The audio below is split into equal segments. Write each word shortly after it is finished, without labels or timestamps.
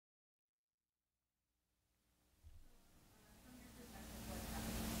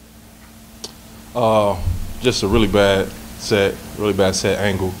Just a really bad set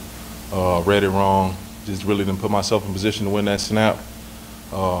angle. Read it wrong. Just really didn't put myself in position to win that snap.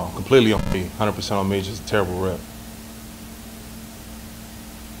 Completely on me, 100% on me. Just a terrible rep.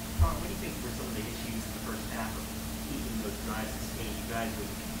 What do you think were some of the issues in the first half of keeping those drives sustained? You guys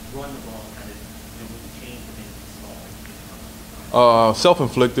would run the ball, kind of, would change the things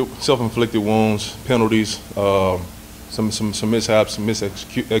Self-inflicted wounds, penalties, some mishaps, some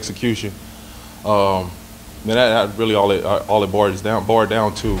execution. That really all it barred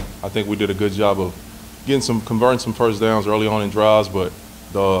down to. I think we did a good job of converting some first downs early on in drives, but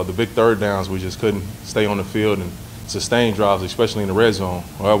the big third downs we just couldn't stay on the field and sustain drives, especially in the red zone.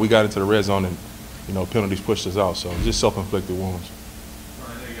 Well, we got into the red zone and penalties pushed us out. So just self-inflicted wounds.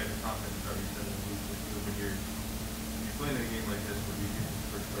 I know you guys are confident in starting to when you're playing in a game like this where you get the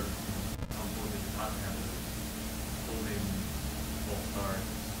first start, how important is it not to have a holding false start,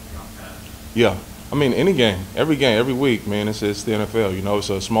 drop pass? Yeah. I mean, any game, every week, man, it's the NFL. It's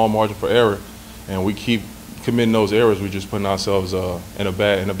a small margin for error, and we keep committing those errors. We're just putting ourselves in a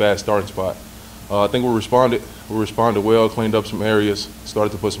bad starting spot. I think we responded well, cleaned up some areas,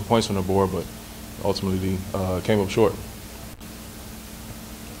 started to put some points on the board, but ultimately came up short.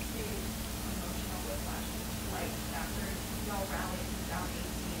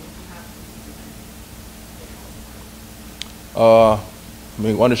 I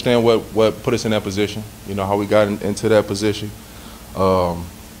mean, understand what put us in that position, how we got into that position,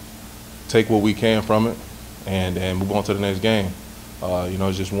 take what we can from it, and move on to the next game.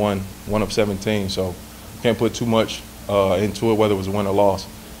 It's just one of 17, so can't put too much into it, whether it was a win or loss.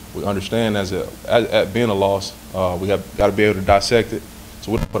 We understand at being a loss, we got to be able to dissect it,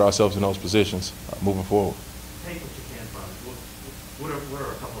 so we'll put ourselves in those positions moving forward. Take what you can from it. What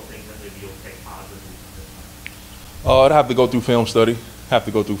are a couple of things that maybe you'll take positively from this time? I'd have to go through film study.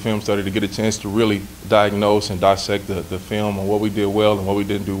 To get a chance to really diagnose and dissect the film on what we did well and what we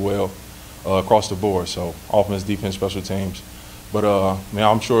didn't do well across the board. So offense, defense, special teams. But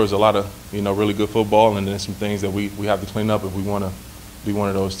I'm sure there's a lot of really good football, and then some things that we have to clean up if we want to be one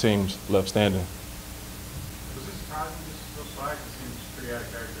of those teams left standing. Was this surprising? This swag seems pretty out of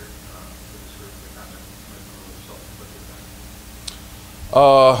character for this group. They kind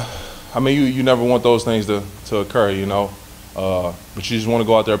of I mean, you never want those things to occur, but you just want to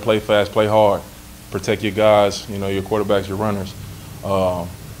go out there, play fast, play hard, protect your guys, your quarterbacks, your runners.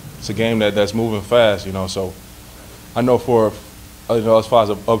 It's a game that's moving fast, so I know as far as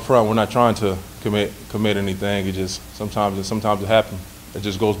up front, we're not trying to commit anything. It just sometimes it happens. It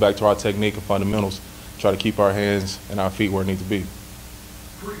just goes back to our technique and fundamentals. Try to keep our hands and our feet where it needs to be.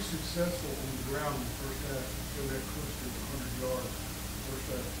 Pretty successful on the ground in the first half. Go that close to 100 yards first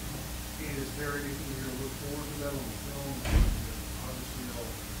half. And is there anything you're going to look forward to that on the film? Obviously,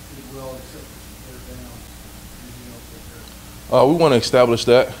 y'all did well except for some third downs. Anything else like that? We want to establish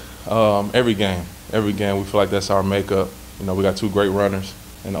that every game. Every game, we feel like that's our makeup. We got two great runners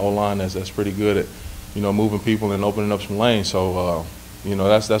and the O-line that's pretty good at, moving people and opening up some lanes. So,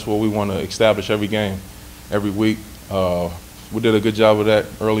 that's what we want to establish every game, every week. We did a good job of that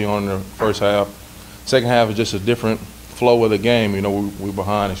early on in the first half. Second half is just a different flow of the game. We're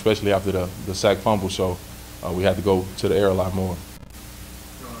behind, especially after the sack fumble, so we had to go to the air a lot more.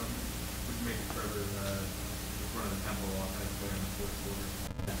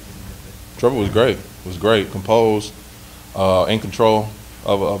 Trevor was great, composed, in control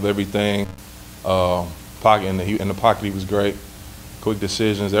of everything. Pocket in the pocket, he was great. Quick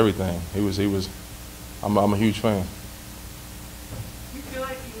decisions, everything. I'm a huge fan. Do you feel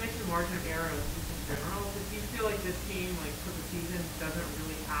like you mentioned margin of error just in general? Do you feel like this team, for the season, doesn't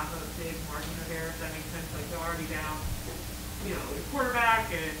really have a big margin of error? Does that make sense? Like they're already down, your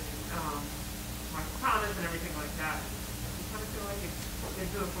quarterback and Michael Thomas and everything like that. Do you kind of feel like it's getting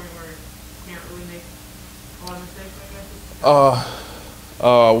to a point where you can't really make a lot of mistakes, I guess?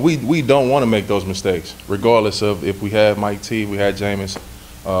 We don't want to make those mistakes, regardless of if we had Mike T, we had Jameis.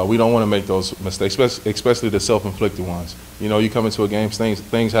 We don't want to make those mistakes, especially the self-inflicted ones. You come into a game,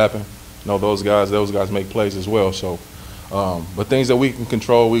 things happen. Those guys make plays as well. So, but things that we can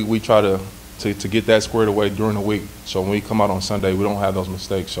control, we try to get that squared away during the week. So when we come out on Sunday, we don't have those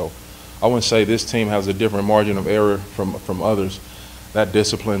mistakes. So I wouldn't say this team has a different margin of error from others. That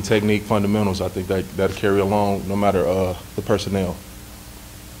discipline, technique, fundamentals, I think that carry along no matter the personnel.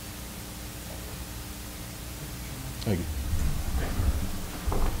 Thank you.